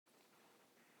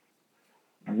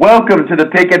Welcome to the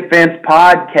Picket Fence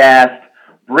Podcast.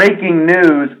 Breaking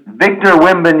news, Victor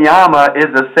Wembanyama is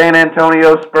a San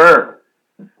Antonio Spur.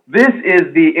 This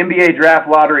is the NBA Draft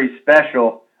Lottery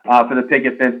special for the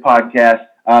Picket Fence Podcast.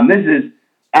 This is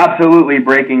absolutely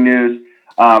breaking news.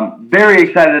 Very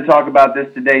excited to talk about this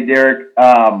today, Derek.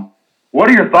 What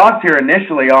are your thoughts here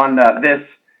initially on this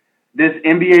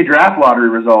NBA Draft Lottery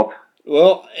result?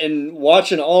 Well, and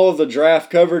watching all of the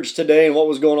draft coverage today and what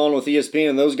was going on with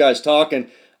ESPN and those guys talking,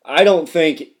 I don't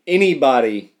think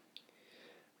anybody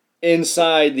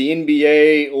inside the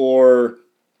NBA or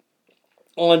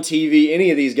on TV, any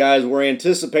of these guys were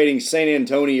anticipating San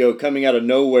Antonio coming out of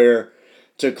nowhere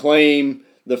to claim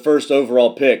the first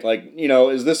overall pick. Like,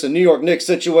 is this a New York Knicks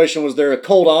situation? Was there a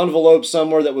cold envelope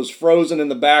somewhere that was frozen in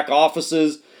the back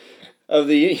offices of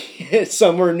the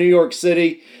somewhere in New York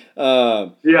City?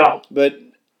 Yeah. But,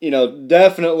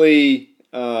 definitely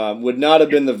would not have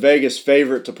been the Vegas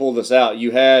favorite to pull this out.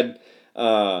 You had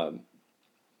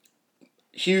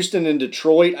Houston and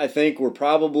Detroit, I think, were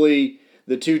probably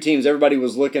the two teams everybody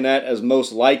was looking at as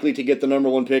most likely to get the number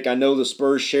one pick. I know the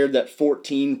Spurs shared that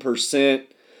 14%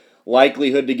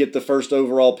 likelihood to get the first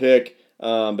overall pick,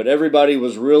 but everybody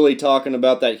was really talking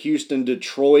about that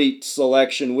Houston-Detroit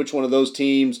selection, which one of those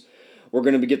teams were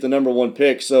going to get the number one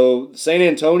pick. So San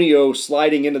Antonio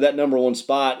sliding into that number one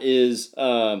spot is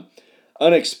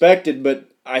unexpected,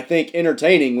 but I think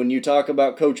entertaining when you talk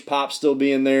about Coach Pop still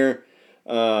being there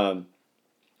and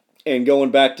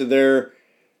going back to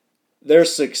their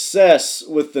success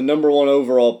with the number one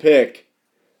overall pick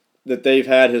that they've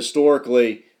had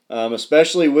historically,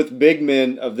 especially with big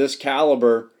men of this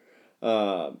caliber,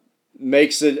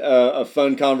 makes it a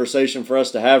fun conversation for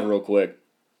us to have real quick.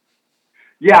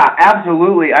 Yeah,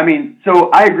 absolutely. I mean,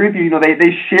 so I agree with you.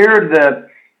 They shared the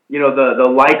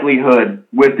likelihood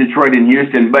with Detroit and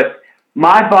Houston, but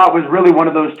my thought was really one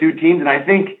of those two teams, and I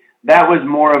think that was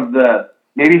more of the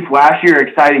maybe flashier,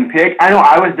 exciting pick. I know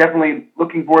I was definitely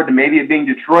looking forward to maybe it being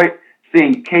Detroit,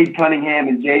 seeing Cade Cunningham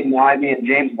and Jaden Ivey and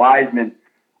James Wiseman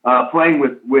playing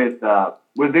with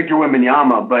Victor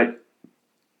Wembanyama, but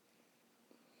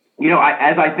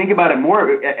as I think about it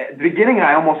more, at the beginning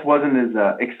I almost wasn't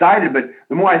as excited, but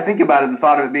the more I think about it, the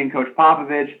thought of it being Coach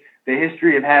Popovich, the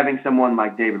history of having someone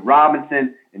like David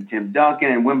Robinson and Tim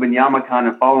Duncan and Wembanyama kind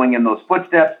of following in those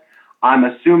footsteps, I'm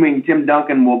assuming Tim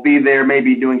Duncan will be there,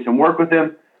 maybe doing some work with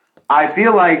him. I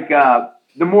feel like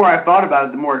the more I thought about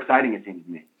it, the more exciting it seems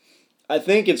to me. I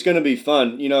think it's going to be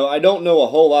fun. I don't know a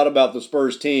whole lot about the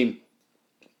Spurs team,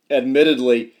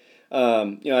 admittedly.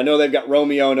 I know they've got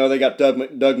Romeo. I know they got Doug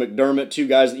McDermott, two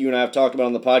guys that you and I have talked about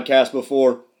on the podcast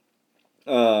before.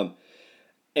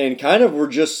 And kind of were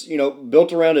just,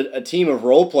 built around a team of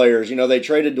role players. They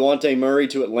traded Dejounte Murray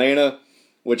to Atlanta,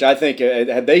 which I think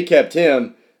had they kept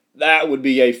him, that would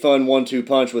be a fun 1-2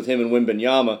 punch with him and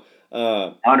Wembanyama.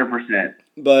 100%.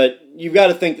 But you've got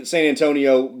to think that San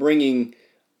Antonio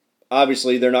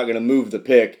obviously they're not going to move the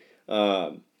pick.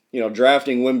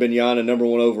 Drafting Wembanyama number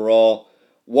one overall,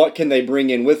 what can they bring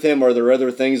in with him? Are there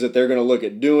other things that they're going to look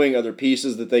at doing, other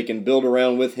pieces that they can build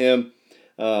around with him?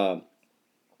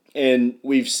 And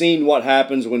we've seen what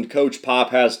happens when Coach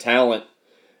Pop has talent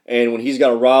and when he's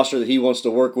got a roster that he wants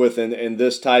to work with and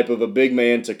this type of a big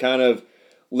man to kind of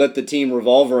let the team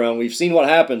revolve around. We've seen what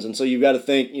happens, and so you've got to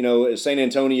think, is San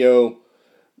Antonio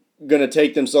going to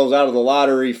take themselves out of the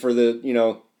lottery for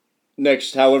the,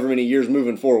 next however many years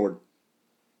moving forward?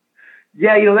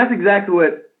 Yeah, that's exactly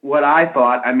what I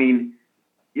thought. I mean,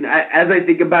 as I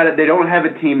think about it, they don't have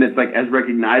a team that's like as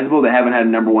recognizable. They haven't had a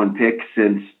number one pick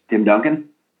since Tim Duncan.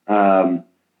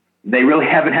 They really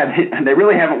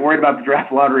haven't worried about the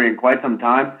draft lottery in quite some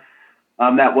time.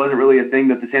 That wasn't really a thing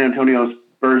that the San Antonio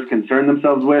Spurs concerned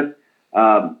themselves with,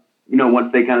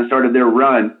 once they kind of started their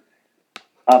run.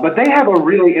 But they have a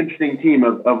really interesting team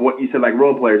of what you said, like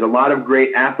role players, a lot of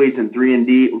great athletes in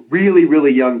 3-and-D, really,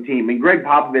 really young team. And Greg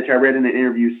Popovich, I read in an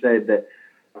interview, said that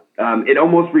it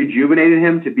almost rejuvenated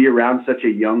him to be around such a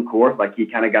young core. Like he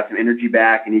kind of got some energy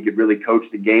back and he could really coach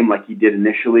the game like he did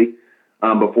initially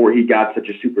before he got such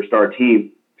a superstar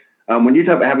team. When you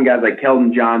talk about having guys like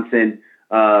Keldon Johnson,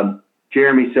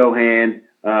 Jeremy Sohan,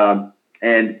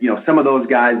 and some of those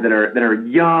guys that are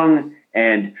young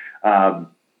and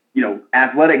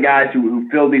athletic guys who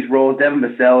fill these roles. Devin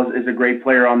Vassell is a great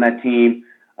player on that team.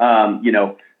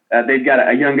 They've got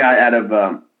a young guy out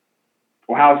of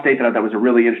Ohio State that I thought was a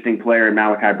really interesting player in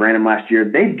Malachi Branham last year.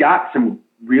 They've got some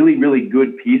really, really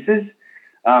good pieces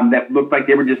that looked like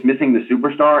they were just missing the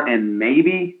superstar, and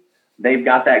maybe they've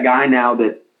got that guy now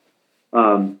that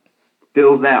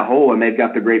fills that hole, and they've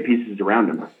got the great pieces around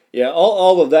him. Yeah,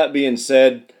 all of that being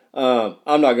said, I'm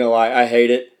not going to lie, I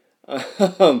hate it.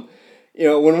 When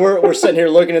we're sitting here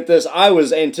looking at this, I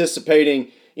was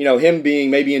anticipating, him being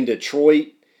maybe in Detroit.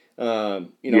 Not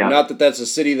that that's a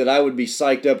city that I would be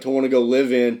psyched up to want to go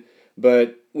live in,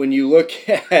 but when you look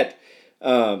at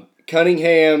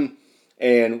Cunningham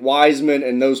and Wiseman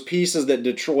and those pieces that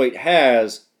Detroit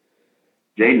has,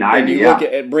 Jaden and Ivey, you look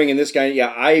at bringing this guy,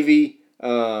 Ivey,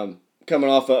 coming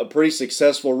off a pretty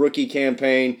successful rookie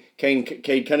campaign.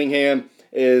 Cade Cunningham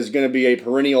is going to be a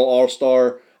perennial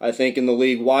all-star, I think, in the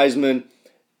league. Wiseman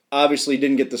obviously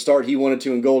didn't get the start he wanted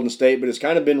to in Golden State, but has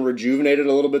kind of been rejuvenated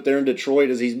a little bit there in Detroit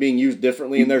as he's being used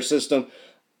differently in their system.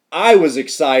 I was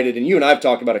excited, and you and I have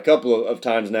talked about a couple of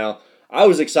times now, I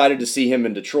was excited to see him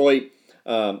in Detroit.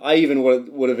 I even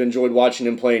would have enjoyed watching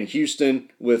him play in Houston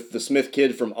with the Smith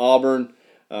kid from Auburn.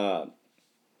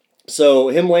 So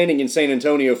him landing in San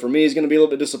Antonio for me is going to be a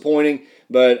little bit disappointing,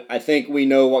 but I think we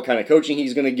know what kind of coaching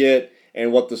he's going to get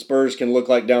and what the Spurs can look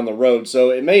like down the road. So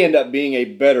it may end up being a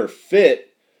better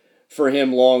fit for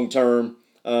him long term,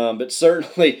 but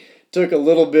certainly took a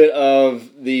little bit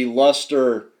of the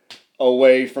luster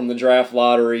away from the draft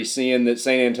lottery, seeing that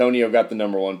San Antonio got the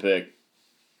number 1 pick.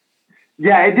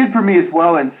 Yeah, it did for me as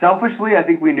well. And selfishly, I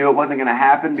think we knew it wasn't going to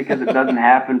happen because it doesn't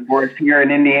happen for us here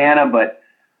in Indiana. But,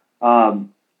 I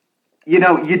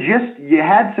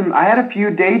had a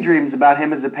few daydreams about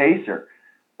him as a Pacer.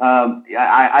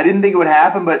 I didn't think it would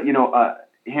happen, but,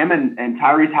 him and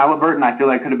Tyrese Halliburton, I feel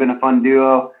like could have been a fun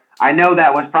duo. I know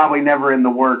that was probably never in the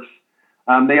works.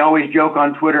 They always joke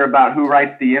on Twitter about who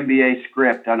writes the NBA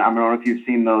script. And I don't know if you've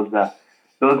seen those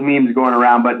memes going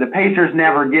around, but the Pacers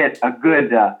never get a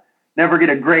great,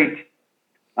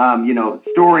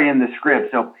 story in the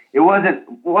script. So it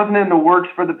wasn't in the works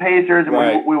for the Pacers, and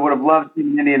right. we would have loved to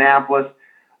see Indianapolis.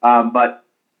 But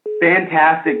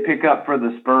fantastic pickup for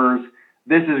the Spurs.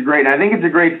 This is great. And I think it's a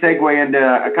great segue into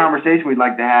a conversation we'd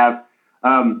like to have.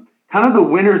 Kind of the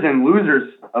winners and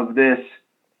losers of this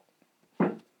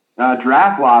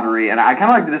draft lottery. And I kind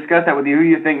of like to discuss that with you. Who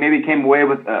you think maybe came away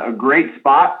with a great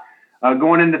spot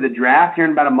going into the draft here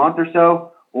in about a month or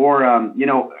so, or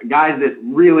guys that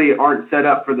really aren't set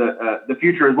up for the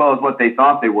future as well as what they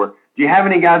thought they were. Do you have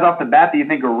any guys off the bat that you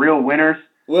think are real winners?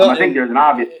 Well, I think there's an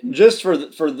obvious. Just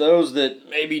for those that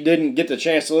maybe didn't get the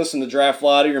chance to listen to Draft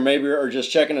Lottery or maybe are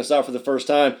just checking us out for the first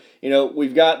time,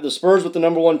 we've got the Spurs with the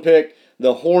number 1 pick.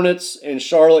 The Hornets and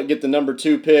Charlotte get the number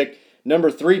 2 pick.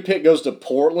 Number 3 pick goes to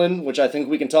Portland, which I think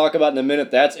we can talk about in a minute.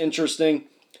 That's interesting.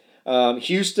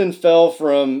 Houston fell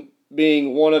from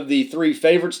being one of the 3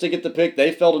 favorites to get the pick.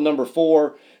 They fell to number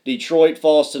 4. Detroit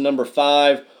falls to number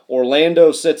 5.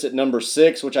 Orlando sits at number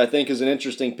 6, which I think is an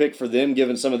interesting pick for them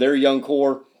given some of their young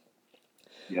core.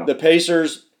 Yeah. The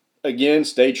Pacers, again,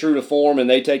 stay true to form, and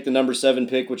they take the number 7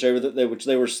 pick, which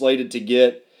they were slated to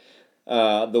get.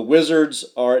 The Wizards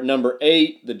are at number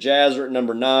 8. The Jazz are at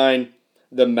number 9.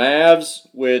 The Mavs,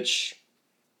 which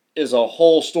is a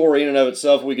whole story in and of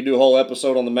itself. We could do a whole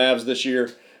episode on the Mavs this year.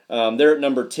 They're at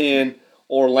number 10.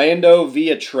 Orlando,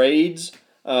 via trades,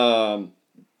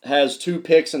 has 2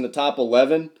 picks in the top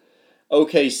 11.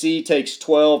 OKC takes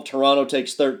 12. Toronto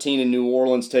takes 13. And New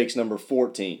Orleans takes number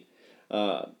 14.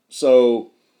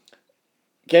 So,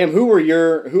 Cam, who are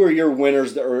your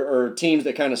winners or teams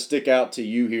that kind of stick out to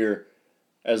you here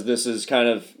as this is kind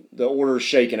of the order's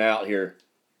shaken out here?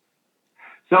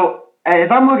 So,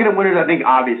 if I'm looking at winners, I think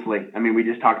obviously, we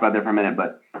just talked about that for a minute,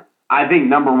 but I think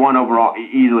number 1 overall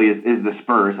easily is the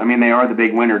Spurs. They are the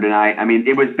big winner tonight.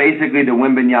 It was basically the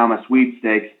Wembanyama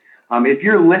sweepstakes. If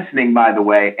you're listening, by the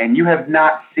way, and you have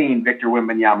not seen Victor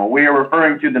Wembanyama, we are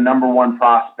referring to the number 1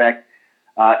 prospect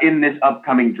in this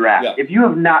upcoming draft. Yeah. If you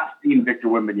have not seen Victor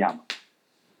Wembanyama,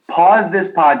 pause this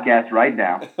podcast right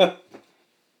now,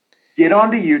 get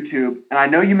onto YouTube, and I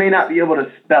know you may not be able to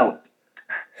spell it,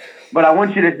 but I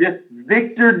want you to just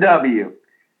Victor W.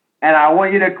 And I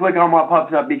want you to click on what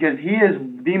pops up because he is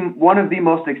one of the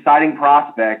most exciting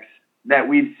prospects that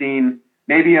we've seen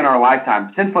maybe in our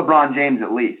lifetime, since LeBron James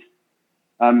at least.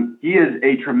 He is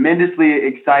a tremendously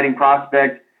exciting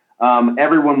prospect.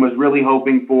 Everyone was really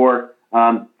hoping for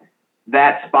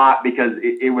that spot because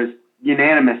it was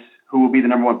unanimous who will be the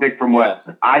number 1 pick from what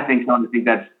I think. I think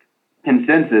that's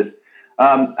consensus.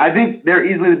 I think they're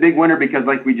easily the big winner because,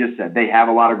 like we just said, they have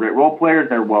a lot of great role players.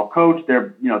 They're well coached.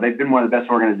 They've been one of the best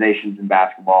organizations in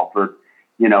basketball for,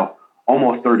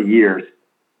 almost 30 years.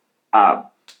 That's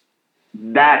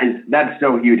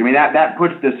so huge. That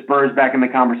puts the Spurs back in the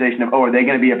conversation of, are they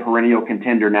going to be a perennial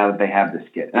contender now that they have this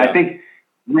kid? And I think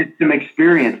with some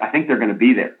experience, I think they're going to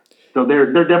be there. So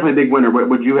they're definitely a big winner.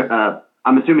 Would you?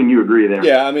 I'm assuming you agree there.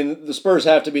 Yeah, the Spurs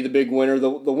have to be the big winner. The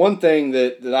one thing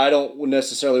that I don't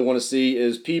necessarily want to see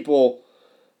is people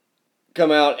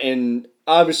come out, and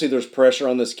obviously there's pressure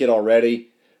on this kid already.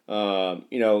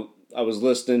 I was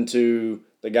listening to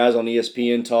the guys on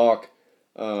ESPN talk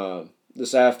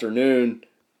this afternoon,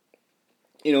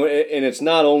 and it's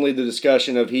not only the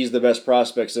discussion of he's the best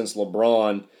prospect since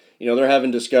LeBron. They're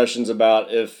having discussions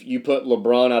about if you put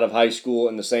LeBron out of high school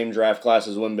in the same draft class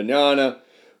as Wembanyama,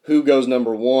 who goes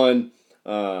number one.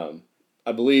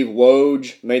 I believe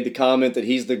Woj made the comment that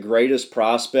he's the greatest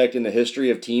prospect in the history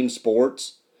of team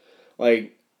sports.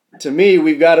 Like, to me,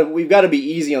 we've got to be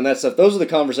easy on that stuff. Those are the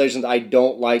conversations I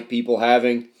don't like people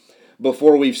having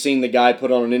before we've seen the guy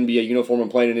put on an NBA uniform and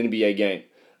playing an NBA game.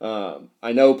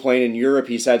 I know playing in Europe,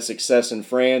 he's had success in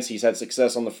France. He's had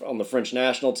success on the French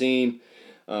national team.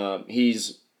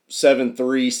 He's 7'3",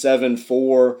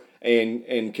 7'4",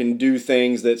 and can do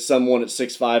things that someone at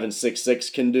 6'5" and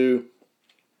 6'6" can do.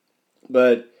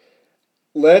 But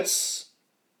let's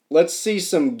see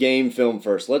some game film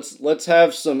first. Let's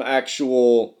have some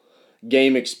actual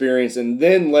game experience, and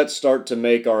then let's start to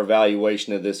make our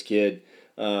evaluation of this kid.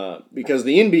 Because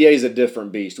the NBA is a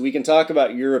different beast. We can talk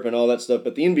about Europe and all that stuff,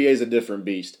 but the NBA is a different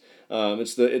beast.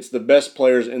 It's the best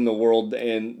players in the world,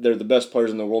 and they're the best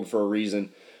players in the world for a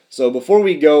reason. So before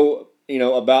we go,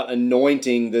 about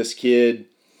anointing this kid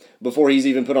before he's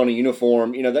even put on a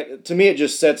uniform, that, to me, it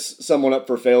just sets someone up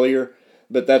for failure.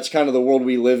 But that's kind of the world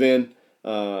we live in.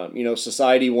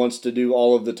 Society wants to do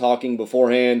all of the talking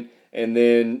beforehand and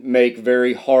then make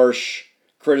very harsh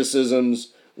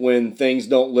criticisms when things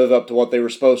don't live up to what they were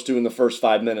supposed to in the first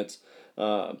 5 minutes.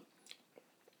 Now,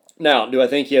 do I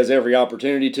think he has every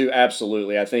opportunity to?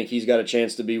 Absolutely. I think he's got a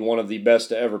chance to be one of the best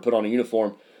to ever put on a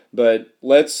uniform. But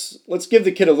let's give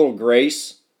the kid a little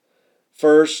grace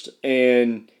first.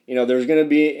 And, there's going to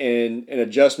be an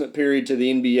adjustment period to the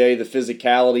NBA, the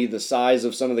physicality, the size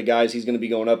of some of the guys he's going to be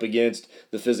going up against,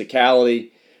 the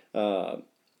physicality.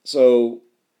 So,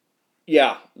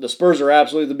 yeah, the Spurs are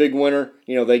absolutely the big winner.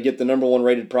 They get the number one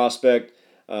rated prospect.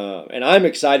 And I'm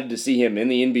excited to see him in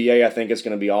the NBA. I think it's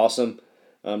going to be awesome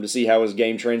to see how his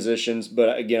game transitions.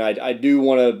 But, again, I do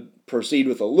want to proceed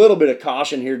with a little bit of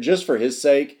caution here just for his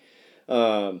sake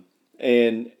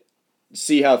and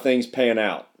see how things pan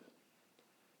out.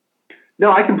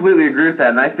 No, I completely agree with that.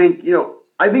 And I think, he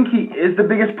is the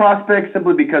biggest prospect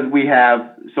simply because we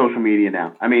have social media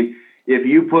now. I mean, if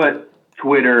you put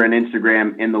Twitter and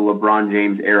Instagram in the LeBron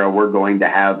James era, we're going to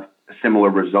have a similar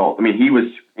result. I mean, he was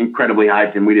incredibly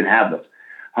hyped and we didn't have those.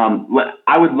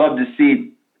 I would love to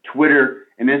see Twitter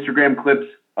and Instagram clips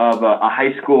of a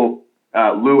high school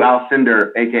Lou Alcindor,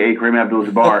 a.k.a. Kareem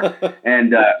Abdul-Jabbar,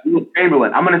 and Will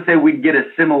Chamberlain. I'm going to say we'd get a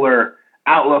similar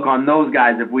outlook on those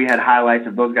guys if we had highlights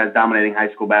of those guys dominating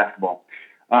high school basketball.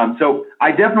 So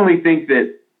I definitely think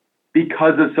that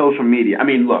because of social media, I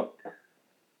mean, look,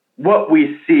 what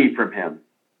we see from him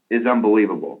is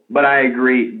unbelievable. But I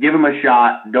agree, give him a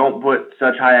shot. Don't put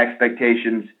such high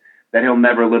expectations that he'll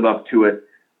never live up to it.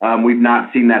 We've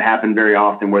not seen that happen very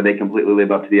often where they completely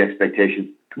live up to the expectations.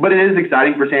 But it is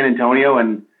exciting for San Antonio,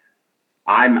 and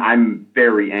I'm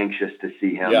very anxious to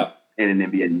see him in an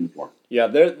NBA uniform. Yeah,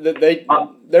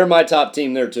 they're my top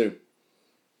team there too.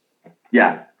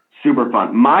 Yeah, super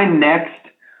fun. My next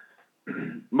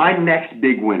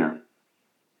big winner,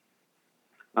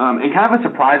 and kind of a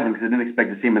surprise because I didn't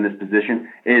expect to see him in this position,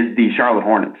 is the Charlotte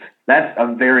Hornets. That's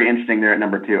a very interesting there at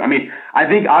number 2. I mean, I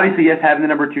think obviously yes, having the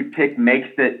number 2 pick makes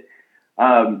it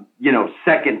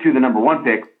second to the number 1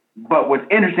 pick. But what's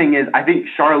interesting is I think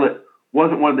Charlotte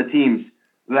wasn't one of the teams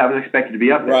that was expected to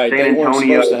be up there. Right, San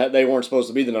Antonio, they weren't supposed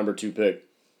to be the number 2 pick.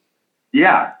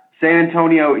 Yeah, San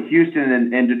Antonio,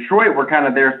 Houston, and Detroit were kind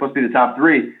of there, supposed to be the top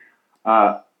 3.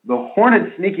 The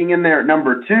Hornets sneaking in there at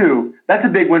number 2, that's a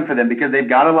big win for them because they've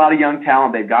got a lot of young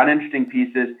talent. They've got interesting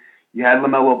pieces. You had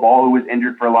LaMelo Ball, who was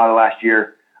injured for a lot of last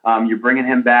year. You're bringing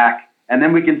him back. And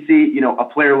then we can see, a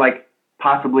player like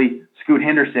possibly Scoot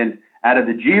Henderson out of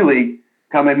the G League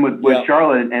come in with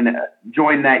Charlotte and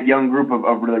join that young group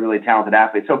of really, really talented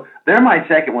athletes. So they're my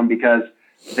second one because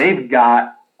they've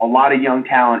got a lot of young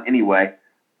talent anyway.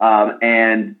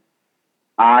 And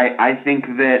I think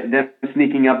that them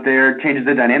sneaking up there changes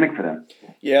the dynamic for them.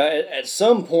 Yeah, at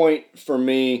some point for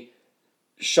me,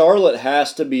 Charlotte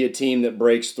has to be a team that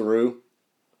breaks through.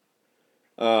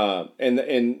 And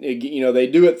they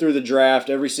do it through the draft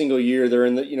every single year. They're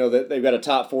in they've got a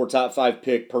top 4, top 5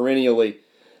 pick perennially.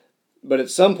 But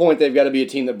at some point, they've got to be a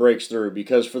team that breaks through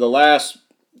because for the last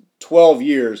 12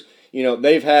 years,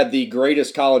 they've had the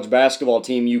greatest college basketball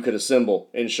team you could assemble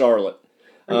in Charlotte.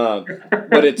 But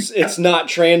it's not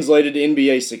translated to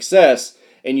NBA success.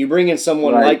 And you bring in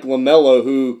someone like LaMelo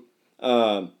who,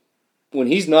 when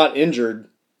he's not injured,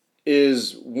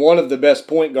 is one of the best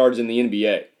point guards in the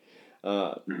NBA.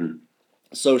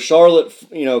 So Charlotte,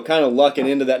 kind of lucking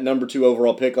into that number 2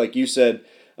 overall pick, like you said,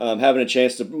 having a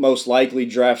chance to most likely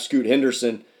draft Scoot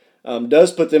Henderson,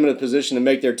 does put them in a position to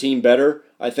make their team better.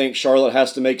 I think Charlotte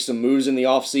has to make some moves in the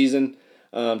offseason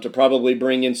to probably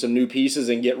bring in some new pieces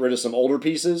and get rid of some older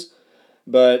pieces.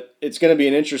 But it's going to be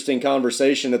an interesting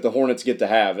conversation that the Hornets get to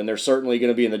have, and they're certainly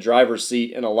going to be in the driver's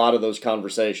seat in a lot of those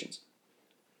conversations.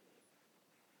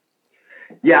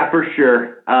 Yeah, for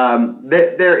sure.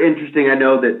 They're interesting. I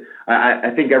know that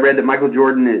I think I read that Michael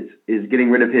Jordan is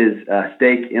getting rid of his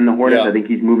stake in the Hornets. Yeah. I think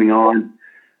he's moving on.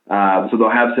 So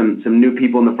they'll have some new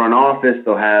people in the front office.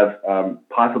 They'll have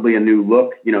possibly a new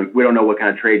look. We don't know what kind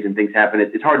of trades and things happen.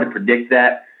 It's hard to predict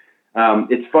that.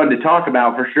 It's fun to talk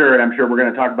about for sure, and I'm sure we're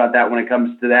going to talk about that when it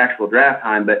comes to the actual draft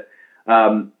time. But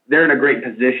they're in a great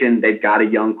position. They've got a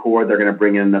young core. They're going to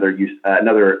bring in another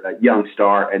young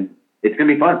star, and it's going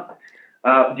to be fun.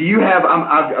 Do you have?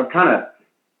 I've kind of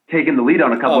taken the lead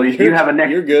on a couple of these. Do you have a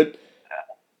next? You're good.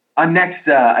 A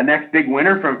next big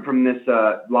winner from this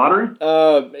lottery?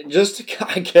 Just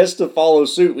I guess to follow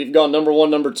suit, we've gone number 1,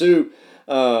 number 2.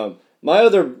 My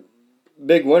other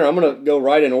big winner, I'm going to go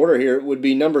right in order here, would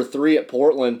be number 3 at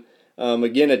Portland.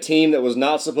 Again, a team that was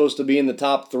not supposed to be in the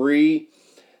top 3.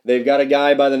 They've got a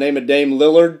guy by the name of Dame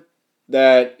Lillard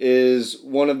that is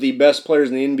one of the best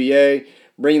players in the NBA.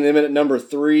 Bringing them in at number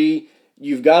 3.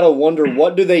 You've got to wonder,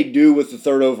 what do they do with the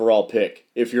 3rd overall pick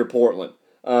if you're Portland?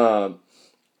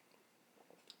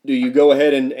 Do you go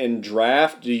ahead and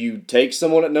draft? Do you take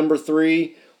someone at number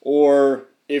 3? Or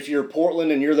if you're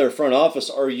Portland and you're their front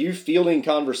office, are you fielding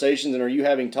conversations and are you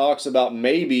having talks about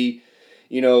maybe,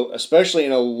 especially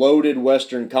in a loaded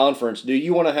Western Conference, do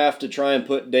you want to have to try and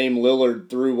put Dame Lillard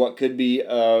through what could be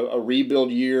a rebuild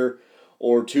year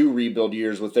or 2 rebuild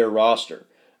years with their roster?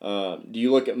 Do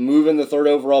you look at moving the 3rd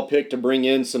overall pick to bring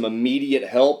in some immediate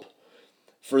help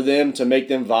for them to make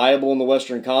them viable in the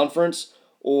Western Conference?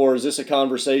 Or is this a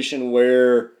conversation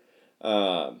where,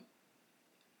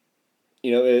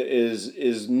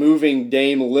 is moving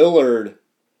Dame Lillard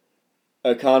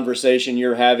a conversation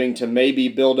you're having to maybe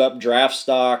build up draft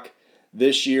stock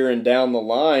this year and down the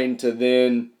line to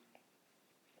then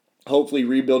hopefully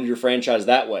rebuild your franchise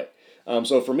that way?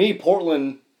 So for me,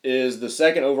 Portland is the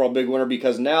 2nd overall big winner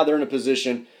because now they're in a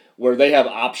position where they have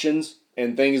options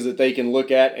and things that they can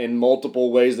look at and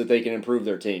multiple ways that they can improve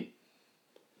their team.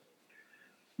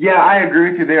 Yeah, I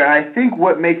agree with you there. I think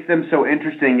what makes them so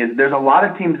interesting is there's a lot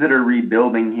of teams that are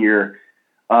rebuilding here,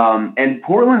 and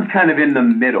Portland's kind of in the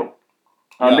middle.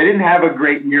 They didn't have a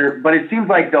great year, but it seems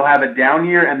like they'll have a down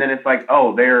year, and then it's like,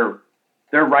 oh, they're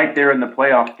right there in the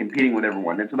playoffs competing with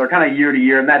everyone. And so they're kind of year to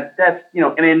year, and that's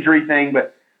an injury thing,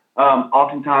 but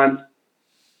oftentimes.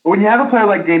 But when you have a player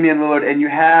like Damian Lillard and you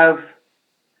have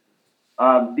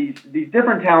these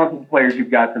different talented players,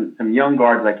 you've got some young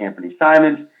guards like Anthony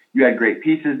Simons. You had great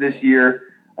pieces this year.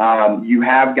 You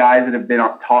have guys that have been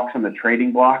on talks on the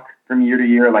trading block from year to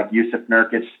year, like Yusuf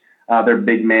Nurkic, their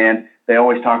big man. They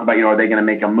always talk about, are they going to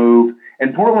make a move?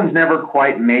 And Portland's never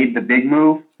quite made the big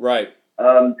move. Right.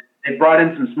 They brought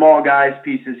in some small guys,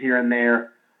 pieces here and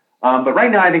there. But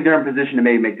right now, I think they're in position to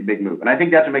maybe make the big move. And I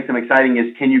think that's what makes them exciting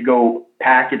is, can you go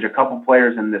package a couple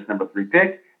players in this number 3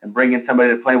 pick and bring in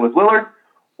somebody to play with Lillard?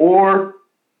 Or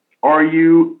are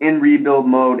you in rebuild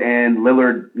mode and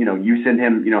Lillard, you send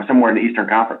him, somewhere in the Eastern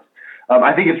Conference?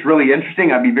 I think it's really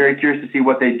interesting. I'd be very curious to see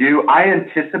what they do. I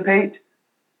anticipate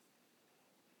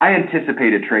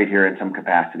a trade here in some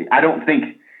capacity. I don't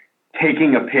think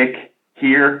taking a pick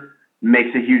here makes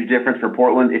a huge difference for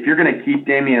Portland. If you're going to keep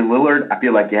Damian Lillard, I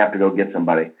feel like you have to go get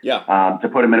somebody to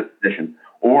put him in a position,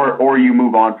 or you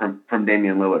move on from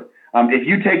Damian Lillard. If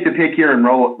you take the pick here and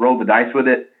roll the dice with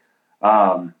it,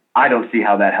 I don't see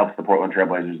how that helps the Portland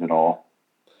Trailblazers at all.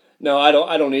 No, I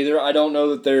don't either. I don't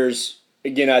know that there's,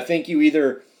 again, I think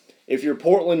if you're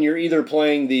Portland, you're either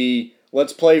playing the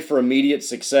let's play for immediate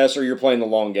success or you're playing the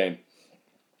long game.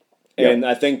 And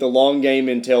I think the long game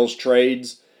entails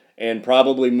trades and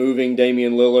probably moving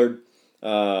Damian Lillard,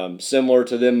 similar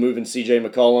to them moving C.J.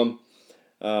 McCollum.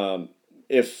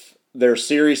 If they're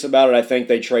serious about it, I think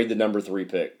they trade the number 3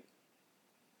 pick.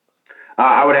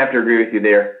 I would have to agree with you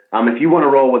there. If you want to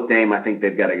roll with Dame, I think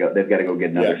they've got to go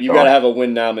get another star. You've got to have a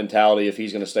win now mentality if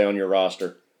he's going to stay on your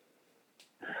roster.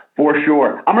 For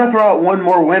sure. I'm going to throw out one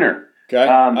more winner. Okay.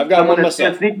 I've got one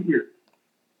myself. Here.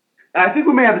 I think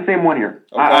we may have the same one here.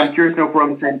 Okay. I'm curious to know if we're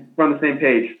on the same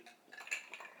page.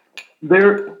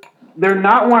 They're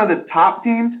not one of the top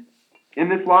teams in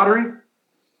this lottery,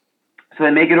 so they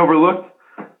may get overlooked.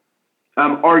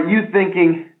 Are you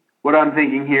thinking what I'm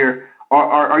thinking here?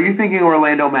 Are you thinking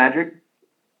Orlando Magic?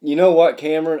 You know what,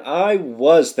 Cameron? I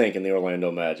was thinking the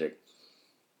Orlando Magic.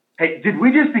 Hey, did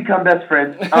we just become best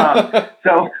friends?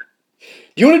 So,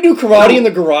 you want to do karate in the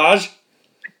garage?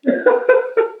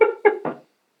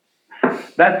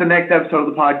 That's the next episode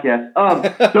of the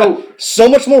podcast. So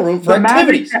much more room for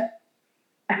activities.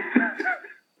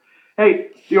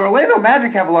 Hey, the Orlando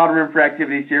Magic have a lot of room for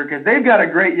activities here because they've got a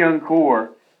great young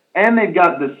core, and they've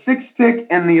got the 6th pick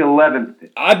and the 11th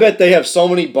pick. I bet they have so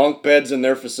many bunk beds in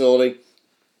their facility.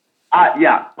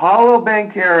 Yeah, Paulo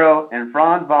Banchero and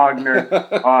Franz Wagner.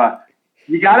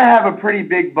 You got to have a pretty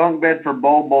big bunk bed for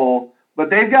Bol, but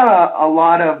they've got a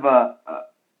lot of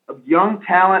young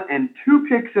talent and 2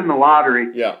 picks in the lottery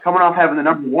coming off having the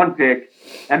number 1 pick,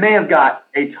 and they have got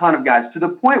a ton of guys to the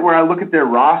point where I look at their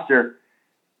roster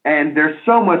and there's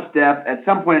so much depth. At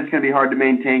some point, it's going to be hard to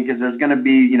maintain because there's going to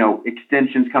be,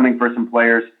 extensions coming for some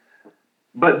players.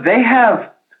 But they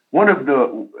have one of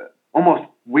the almost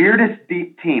weirdest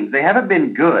deep teams. They haven't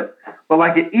been good, but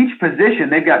like at each position,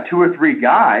 they've got 2 or 3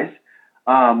 guys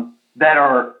that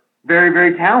are very,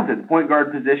 very talented. The point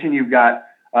guard position, you've got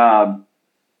Markelle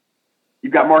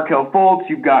Fultz,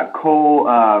 you've got Cole.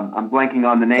 I'm blanking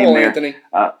on the name Cole there. Anthony.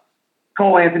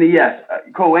 Cole Anthony, yes.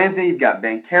 Cole Anthony, you've got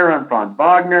Banchero and Franz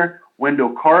Wagner,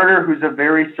 Wendell Carter, who's a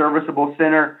very serviceable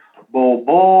center,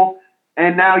 Bol,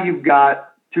 and now you've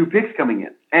got 2 picks coming in.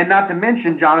 And not to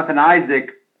mention, Jonathan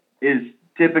Isaac is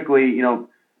typically,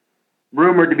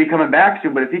 rumored to be coming back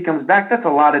soon, but if he comes back, that's a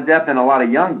lot of depth and a lot of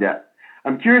young depth.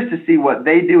 I'm curious to see what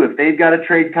they do, if they've got a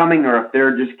trade coming or if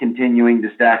they're just continuing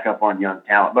to stack up on young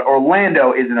talent. But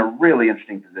Orlando is in a really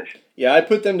interesting position. Yeah, I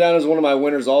put them down as one of my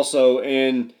winners also,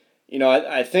 and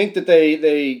I think that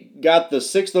they got the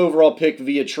 6th overall pick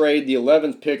via trade. The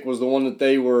 11th pick was the one that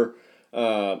they were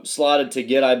slotted to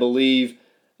get, I believe.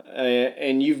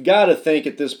 And you've got to think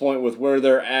at this point with where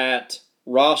they're at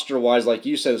roster-wise, like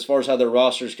you said, as far as how their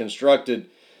roster is constructed,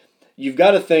 you've got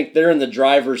to think they're in the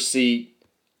driver's seat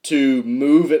to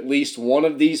move at least one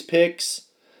of these picks.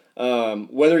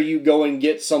 Whether you go and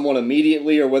get someone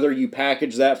immediately or whether you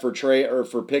package that for trade or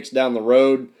for picks down the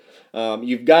road,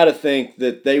 you've got to think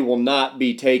that they will not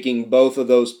be taking both of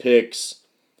those picks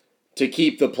to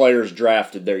keep the players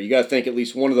drafted there. You got to think at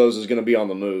least one of those is going to be on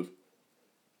the move.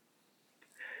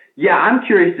 Yeah, I'm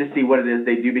curious to see what it is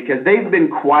they do because they've been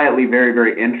quietly very,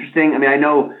 very interesting. I mean, I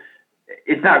know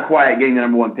it's not quiet getting the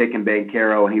number 1 pick in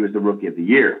Banchero, and he was the Rookie of the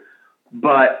Year.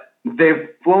 But they've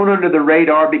flown under the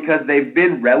radar because they've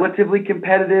been relatively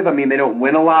competitive. I mean, they don't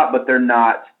win a lot, but they're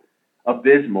not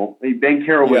abysmal. I mean,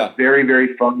 Banchero was very,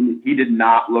 very fun. He did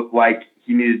not look like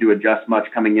he needed to adjust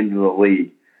much coming into the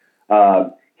league.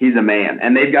 He's a man,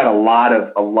 and they've got a lot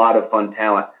of fun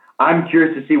talent. I'm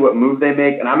curious to see what move they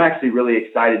make, and I'm actually really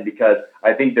excited because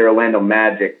I think the Orlando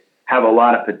Magic have a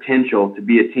lot of potential to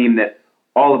be a team that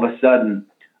all of a sudden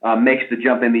makes the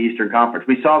jump in the Eastern Conference.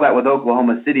 We saw that with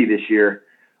Oklahoma City this year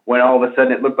when all of a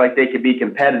sudden it looked like they could be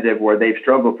competitive where they've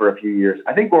struggled for a few years.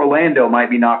 I think Orlando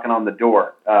might be knocking on the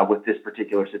door with this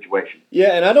particular situation.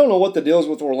 Yeah, and I don't know what the deal is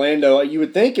with Orlando. You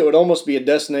would think it would almost be a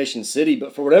destination city,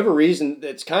 but for whatever reason,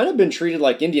 it's kind of been treated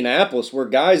like Indianapolis where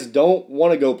guys don't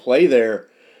want to go play there.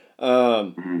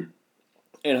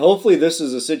 And hopefully this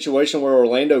is a situation where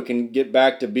Orlando can get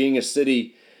back to being a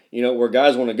city, where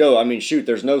guys want to go. I mean, shoot,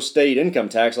 there's no state income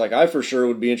tax. Like I for sure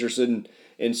would be interested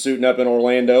in suiting up in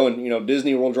Orlando, and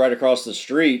Disney World's right across the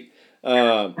street.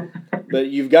 But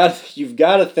you've got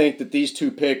to think that these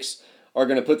 2 picks are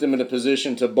going to put them in a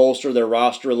position to bolster their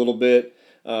roster a little bit.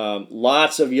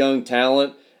 Lots of young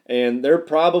talent, and they're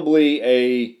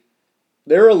probably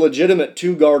they're a legitimate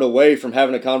 2-guard away from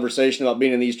having a conversation about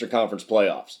being in the Eastern Conference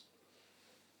playoffs.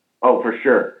 Oh, for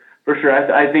sure. For sure.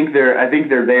 I think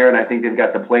they're there, and I think they've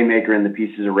got the playmaker and the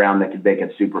pieces around that could make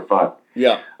it super fun.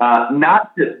 Yeah.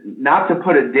 Not to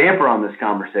put a damper on this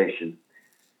conversation,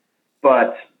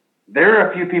 but there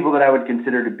are a few people that I would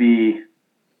consider to be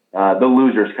the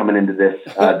losers coming into this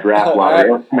draft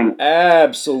lottery.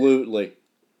 Absolutely.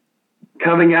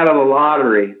 Coming out of the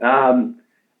lottery.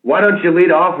 Why don't you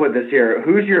lead off with this here?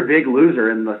 Who's your big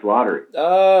loser in this lottery?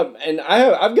 And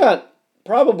I've got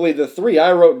probably the 3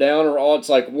 I wrote down are all, it's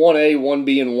like 1A,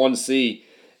 1B, and 1C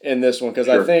in this one because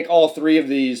I think all 3 of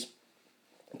these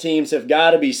teams have got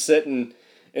to be sitting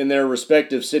in their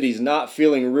respective cities not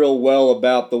feeling real well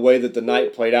about the way that the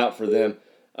night played out for them.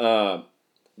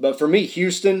 But for me,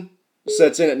 Houston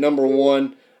sets in at number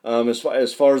 1.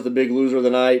 As far as the big loser of the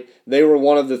night, they were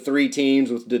one of the 3 teams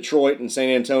with Detroit and San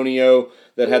Antonio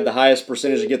that had the highest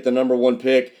percentage to get the number 1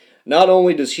 pick. Not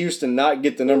only does Houston not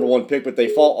get the number 1 pick, but they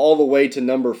fall all the way to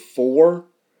number 4.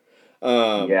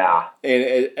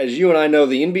 And as you and I know,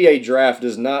 the NBA draft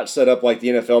is not set up like the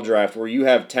NFL draft where you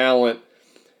have talent.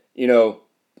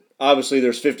 Obviously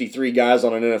there's 53 guys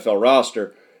on an NFL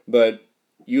roster, but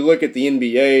you look at the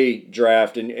NBA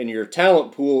draft and your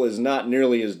talent pool is not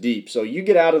nearly as deep. So you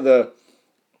get out of the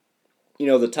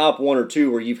top one or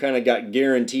two where you've kind of got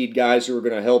guaranteed guys who are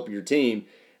going to help your team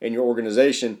and your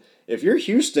organization. If you're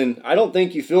Houston, I don't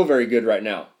think you feel very good right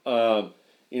now.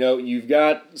 You've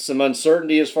got some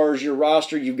uncertainty as far as your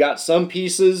roster. You've got some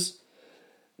pieces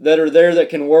that are there that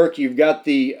can work. You've got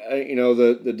the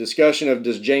discussion of,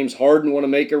 does James Harden want to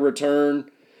make a return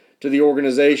to the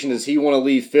organization? Does he want to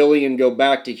leave Philly and go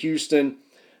back to Houston?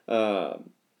 So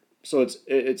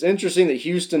it's interesting that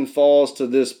Houston falls to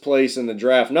this place in the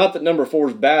draft. Not that number 4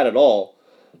 is bad at all.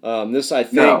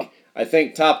 I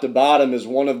think top to bottom is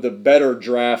one of the better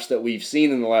drafts that we've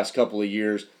seen in the last couple of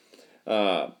years.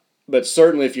 But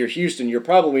certainly if you're Houston, you're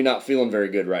probably not feeling very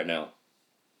good right now.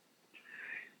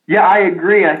 Yeah, I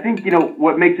agree. I think,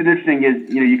 what makes it interesting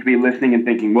is, you could be listening and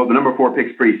thinking, well, the number 4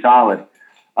 pick's pretty solid.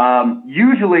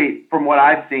 Usually, from what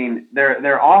I've seen,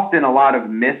 there are often a lot of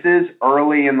misses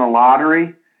early in the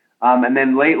lottery. And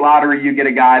then late lottery, you get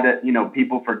a guy that,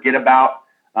 people forget about.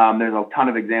 There's a ton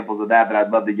of examples of that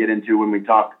I'd love to get into when we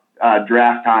talk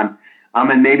draft time.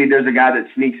 And maybe there's a guy that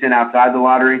sneaks in outside the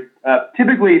lottery.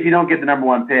 Typically, if you don't get the number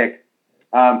 1 pick,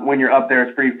 when you're up there,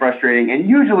 it's pretty frustrating. And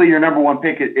usually your number 1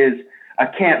 pick is a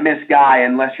can't-miss guy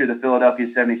unless you're the Philadelphia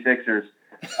 76ers.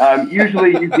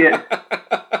 Usually you get...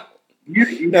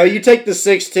 No, you take the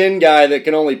 6'10" guy that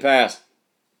can only pass.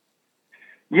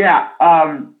 Yeah.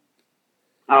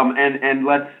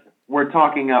 We're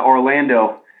talking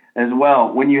Orlando as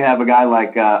well. When you have a guy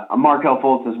like Markelle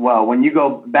Fultz as well, when you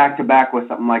go back-to-back with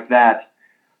something like that,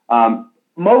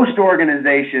 most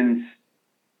organizations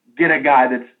get a guy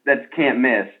that's can't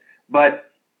miss. But,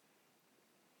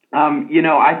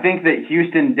 I think that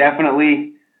Houston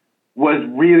definitely was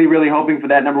really, really hoping for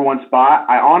that number 1 spot.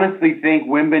 I honestly think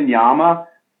Wembanyama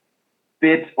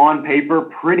fits on paper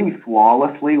pretty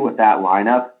flawlessly with that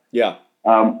lineup. Yeah.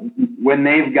 When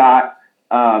they've got,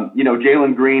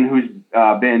 Jalen Green, who's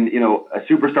been, a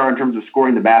superstar in terms of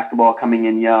scoring the basketball, coming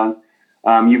in young.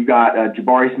 You've got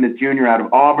Jabari Smith Jr. out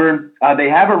of Auburn. They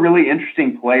have a really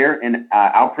interesting player in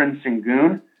Alperen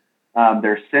Sengun,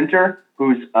 their center,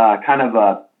 who's kind of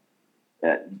a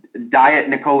diet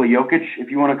Nikola Jokic, if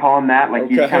you want to call him that. Like,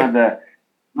 okay. He's kind of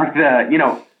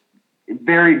the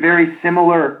very, very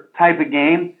similar type of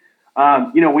game.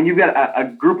 When you've got a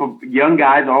group of young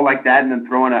guys all like that and then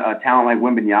throwing a talent like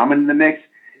Wembanyama in the mix,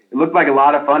 it looked like a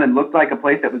lot of fun and looked like a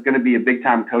place that was going to be a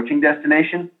big-time coaching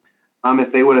destination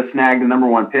if they would have snagged the number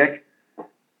 1 pick. So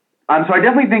I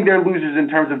definitely think they're losers in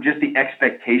terms of just the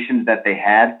expectations that they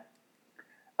had.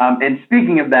 And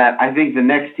speaking of that, I think the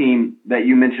next team that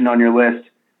you mentioned on your list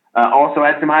also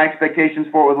had some high expectations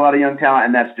for it with a lot of young talent,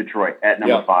 and that's Detroit at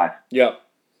number 5. Yeah.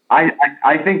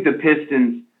 I think the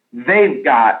Pistons, they've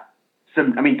got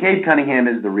some – Cade Cunningham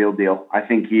is the real deal. I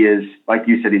think he is, like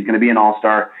you said, he's going to be an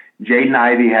all-star. Jaden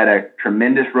Ivey had a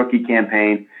tremendous rookie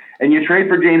campaign. And you trade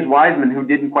for James Wiseman, who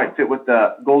didn't quite fit with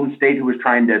the Golden State, who was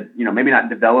trying to, maybe not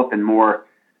develop and more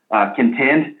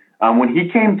contend. When he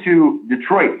came to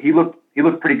Detroit, he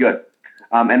looked pretty good.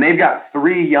 And they've got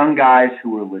 3 young guys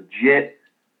who are legit,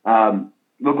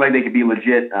 look like they could be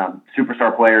legit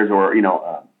superstar players or,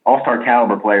 all-star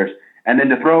caliber players. And then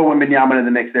to throw Wembanyama in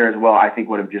the mix there as well, I think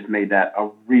would have just made that a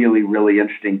really, really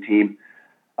interesting team.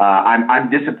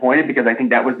 I'm disappointed because I think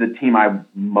that was the team I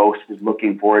most was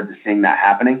looking forward to seeing that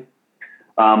happening.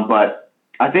 But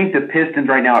I think the Pistons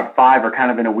right now at 5 are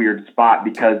kind of in a weird spot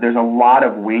because there's a lot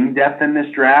of wing depth in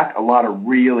this draft, a lot of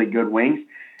really good wings.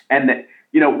 And,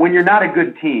 when you're not a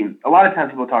good team, a lot of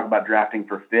times people talk about drafting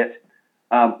for fit.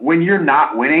 When you're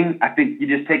not winning, I think you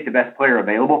just take the best player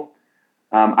available.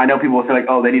 I know people will say, like,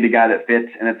 oh, they need a guy that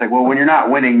fits. And it's like, well, when you're not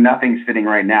winning, nothing's fitting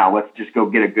right now. Let's just go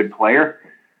get a good player.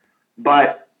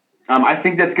 But I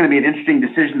think that's going to be an interesting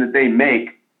decision that they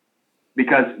make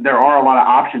because there are a lot of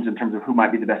options in terms of who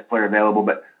might be the best player available.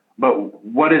 But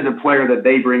what is a player that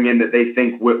they bring in that they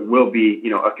think will be,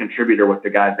 a contributor with the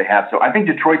guys they have? So I think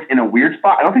Detroit's in a weird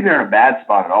spot. I don't think they're in a bad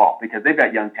spot at all because they've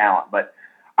got young talent. But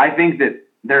I think that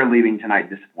they're leaving tonight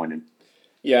disappointed.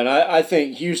 Yeah, and I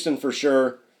think Houston for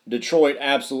sure. Detroit,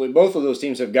 absolutely. Both of those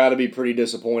teams have got to be pretty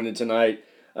disappointed tonight.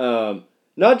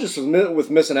 Not just with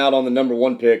missing out on the number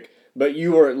 1 pick, but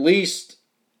you were at least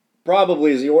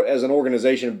probably as an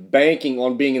organization banking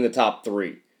on being in the top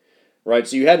 3, right?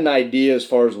 So you had an idea as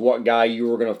far as what guy you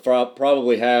were going to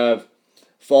probably have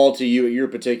fall to you at your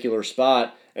particular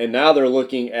spot, and now they're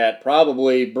looking at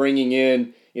probably bringing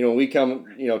in, we come,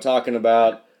 talking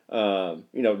about,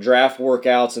 draft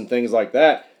workouts and things like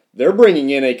that. They're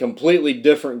bringing in a completely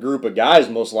different group of guys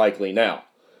most likely now.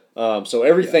 So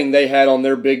everything they had on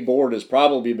their big board has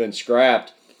probably been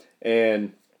scrapped.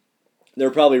 And, they're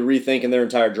probably rethinking their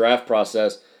entire draft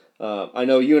process. I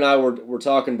know you and I were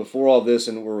talking before all this,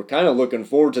 and we're kind of looking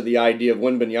forward to the idea of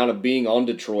Wembanyama being on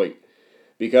Detroit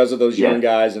because of those young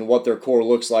guys and what their core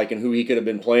looks like and who he could have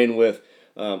been playing with.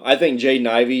 I think Jaden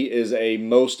Ivey is a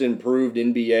most improved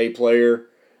NBA player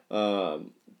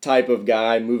type of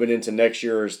guy moving into next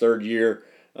year or his third year.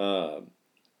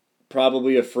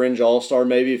 Probably a fringe all-star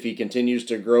maybe if he continues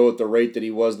to grow at the rate that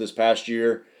he was this past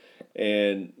year.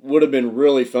 And would have been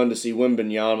really fun to see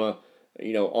Wembanyama,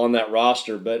 on that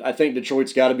roster. But I think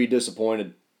Detroit's got to be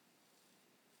disappointed.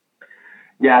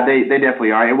 Yeah, they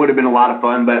definitely are. It would have been a lot of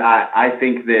fun, but I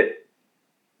think that,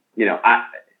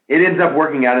 it ends up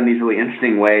working out in these really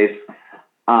interesting ways.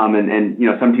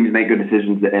 And some teams make good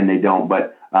decisions and they don't.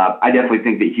 But I definitely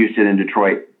think that Houston and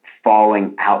Detroit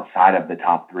falling outside of the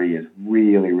top three is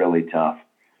really, really tough.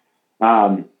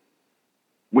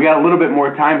 We got a little bit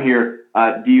more time here.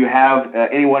 Do you have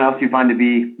anyone else you find to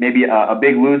be maybe a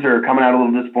big loser or coming out a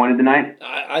little disappointed tonight?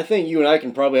 I think you and I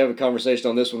can probably have a conversation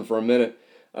on this one for a minute.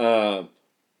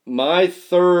 My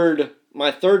third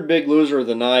big loser of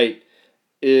the night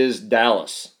is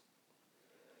Dallas.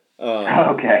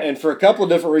 Okay. And for a couple of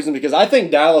different reasons, because I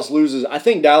think Dallas loses. I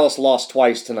think Dallas lost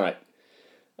twice tonight.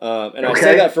 And I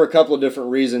say that for a couple of different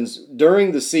reasons.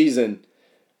 During the season,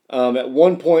 at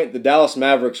one point, the Dallas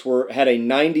Mavericks had a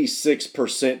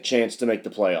 96% chance to make the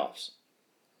playoffs.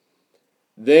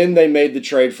 Then they made the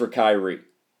trade for Kyrie.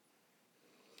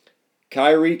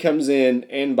 Kyrie comes in,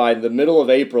 and by the middle of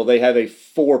April, they have a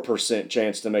 4%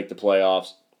 chance to make the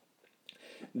playoffs.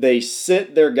 They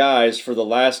sit their guys for the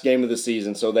last game of the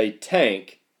season, so they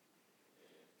tank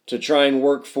to try and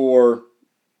work for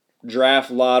draft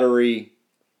lottery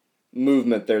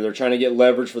movement there. They're trying to get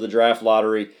leverage for the draft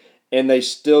lottery, and they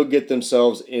still get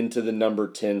themselves into the number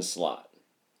 10 slot.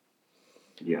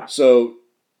 Yeah. So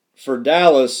for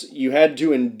Dallas, you had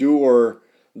to endure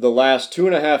the last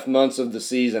 2.5 months of the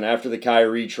season after the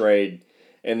Kyrie trade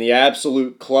and the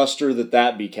absolute cluster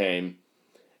that became.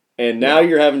 And now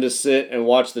you're having to sit and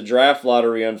watch the draft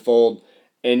lottery unfold,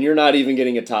 and you're not even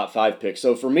getting a top 5 pick.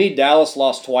 So for me, Dallas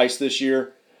lost twice this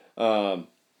year. And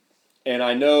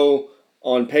I know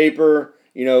on paper,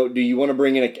 do you want to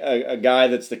bring in a guy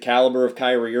that's the caliber of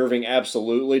Kyrie Irving?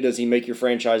 Absolutely. Does he make your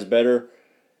franchise better?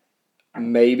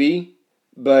 Maybe.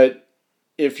 But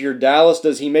if you're Dallas,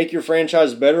 does he make your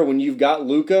franchise better when you've got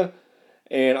Luka?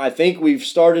 And I think we've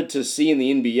started to see in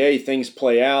the NBA things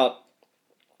play out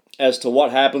as to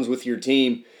what happens with your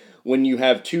team when you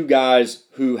have two guys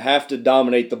who have to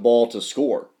dominate the ball to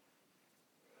score.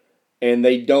 And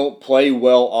they don't play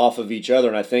well off of each other.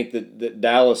 And I think that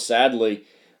Dallas, sadly,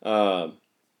 found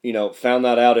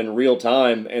that out in real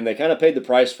time, and they kind of paid the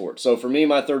price for it. So for me,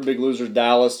 my third big loser is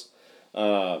Dallas,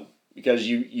 because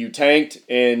you tanked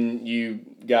and you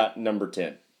got number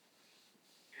 10.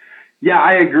 Yeah,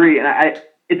 I agree. And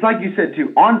it's like you said,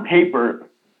 too, on paper,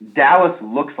 Dallas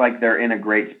looks like they're in a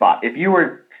great spot. If you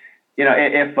were,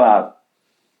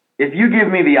 if you give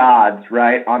me the odds,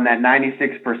 right, on that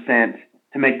 96%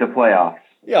 to make the playoffs.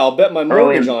 Yeah, I'll bet my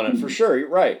mortgage on it for sure. You're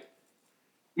right.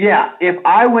 Yeah, if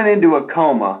I went into a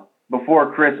coma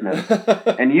before Christmas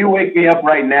and you wake me up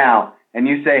right now and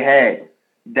you say, hey,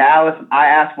 Dallas, I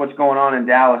asked what's going on in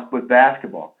Dallas with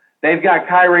basketball. They've got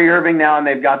Kyrie Irving now and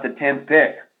they've got the 10th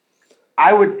pick.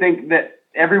 I would think that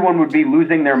everyone would be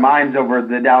losing their minds over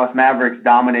the Dallas Mavericks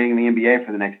dominating the NBA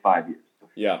for the next 5 years.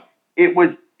 Yeah.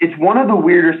 It's one of the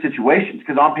weirder situations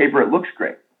because on paper it looks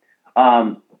great.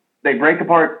 They break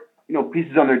apart,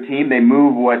 pieces on their team. They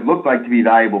move what looked like to be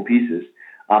valuable pieces.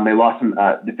 They lost some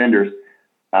defenders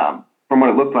from what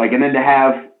it looked like. And then to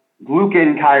have Luka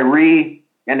and Kyrie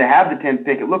and to have the 10th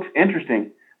pick, it looks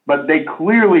interesting. But they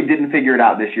clearly didn't figure it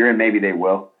out this year, and maybe they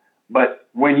will. But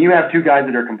when you have two guys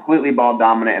that are completely ball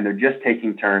dominant and they're just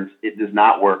taking turns, it does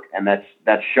not work, and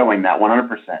that's showing that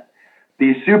 100%.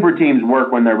 These super teams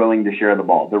work when they're willing to share the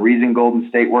ball. The reason Golden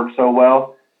State worked so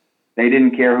well, they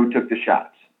didn't care who took the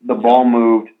shots. The ball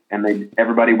moved, and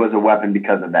everybody was a weapon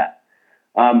because of that.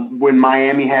 When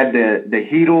Miami had the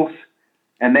Heatles,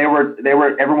 and they were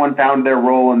everyone found their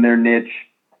role and their niche,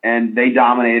 and they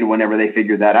dominated whenever they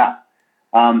figured that out.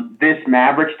 This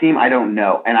Mavericks team, I don't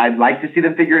know, and I'd like to see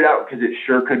them figure it out because it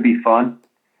sure could be fun.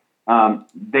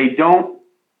 They don't.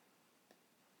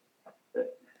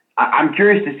 I'm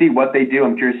curious to see what they do.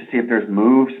 I'm curious to see if there's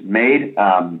moves made.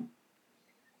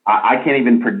 I can't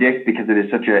even predict because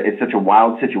it's such a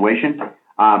wild situation.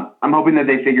 I'm hoping that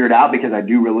they figure it out because I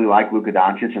do really like Luka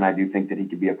Doncic and I do think that he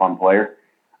could be a fun player.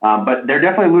 But they're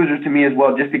definitely losers to me as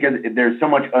well, just because there's so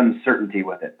much uncertainty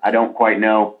with it. I don't quite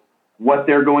know what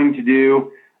they're going to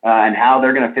do. and how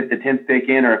they're going to fit the 10th pick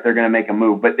in or if they're going to make a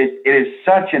move. But it is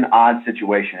such an odd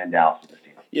situation in Dallas with this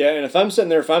team. Yeah, and if I'm sitting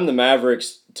there, if I'm the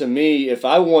Mavericks, to me, if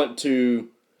I want to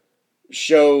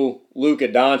show Luka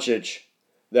Doncic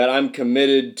that I'm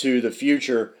committed to the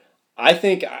future, I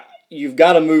think you've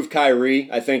got to move Kyrie.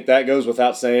 I think that goes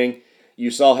without saying. You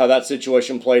saw how that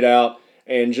situation played out.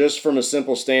 And just from a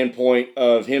simple standpoint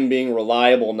of him being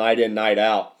reliable night in, night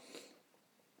out,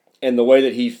 and the way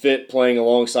that he fit playing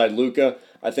alongside Luka,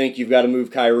 I think you've got to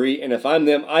move Kyrie. And if I'm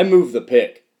them, I move the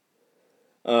pick.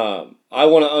 I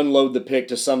want to unload the pick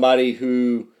to somebody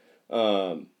who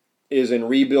is in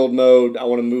rebuild mode. I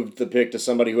want to move the pick to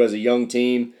somebody who has a young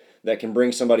team that can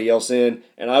bring somebody else in.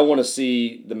 And I want to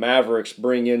see the Mavericks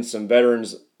bring in some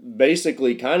veterans,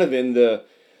 basically kind of in the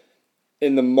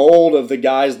mold of the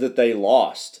guys that they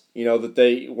lost, that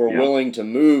they were willing to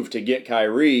move to get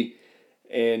Kyrie.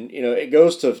 And, it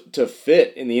goes to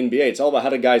fit in the NBA. It's all about how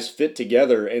the guys fit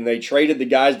together, and they traded the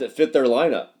guys that fit their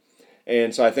lineup.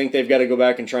 And so I think they've got to go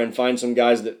back and try and find some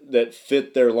guys that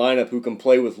fit their lineup who can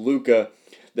play with Luka,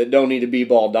 that don't need to be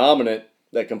ball dominant,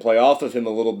 that can play off of him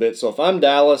a little bit. So if I'm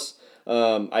Dallas,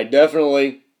 I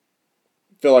definitely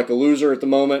feel like a loser at the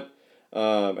moment.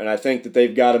 And I think that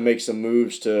they've got to make some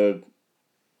moves to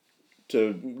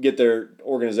get their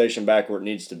organization back where it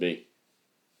needs to be.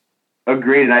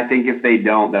 Agreed, and I think if they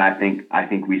don't, then I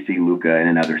think we see Luka in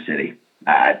another city.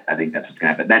 I think that's what's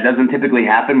going to happen. That doesn't typically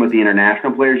happen with the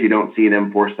international players. You don't see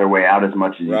them force their way out as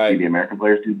much as you see the American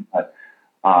players do. But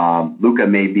Luka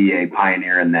may be a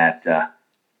pioneer in that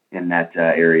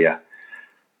area.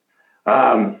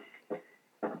 All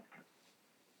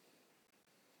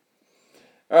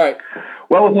right.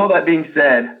 Well, with all that being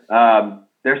said,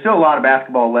 there's still a lot of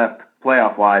basketball left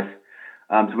playoff-wise.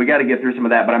 So we got to get through some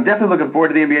of that. But I'm definitely looking forward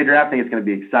to the NBA draft. I think it's going to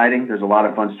be exciting. There's a lot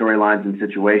of fun storylines and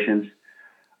situations.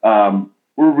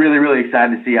 We're really, really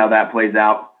excited to see how that plays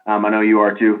out. I know you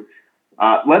are too.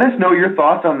 Let us know your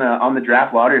thoughts on the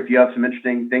draft lottery. If you have some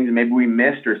interesting things that maybe we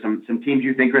missed, or some teams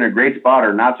you think are in a great spot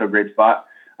or not so great spot,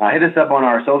 hit us up on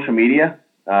our social media,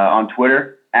 on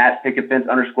Twitter at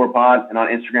 @PicketFence_pod, and on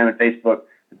Instagram and Facebook,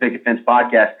 the Picket Fence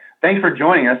Podcast. Thanks for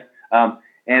joining us.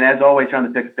 And as always on the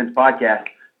Picket Fence Podcast,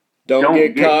 don't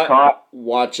get caught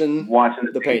watching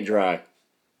the paint dry.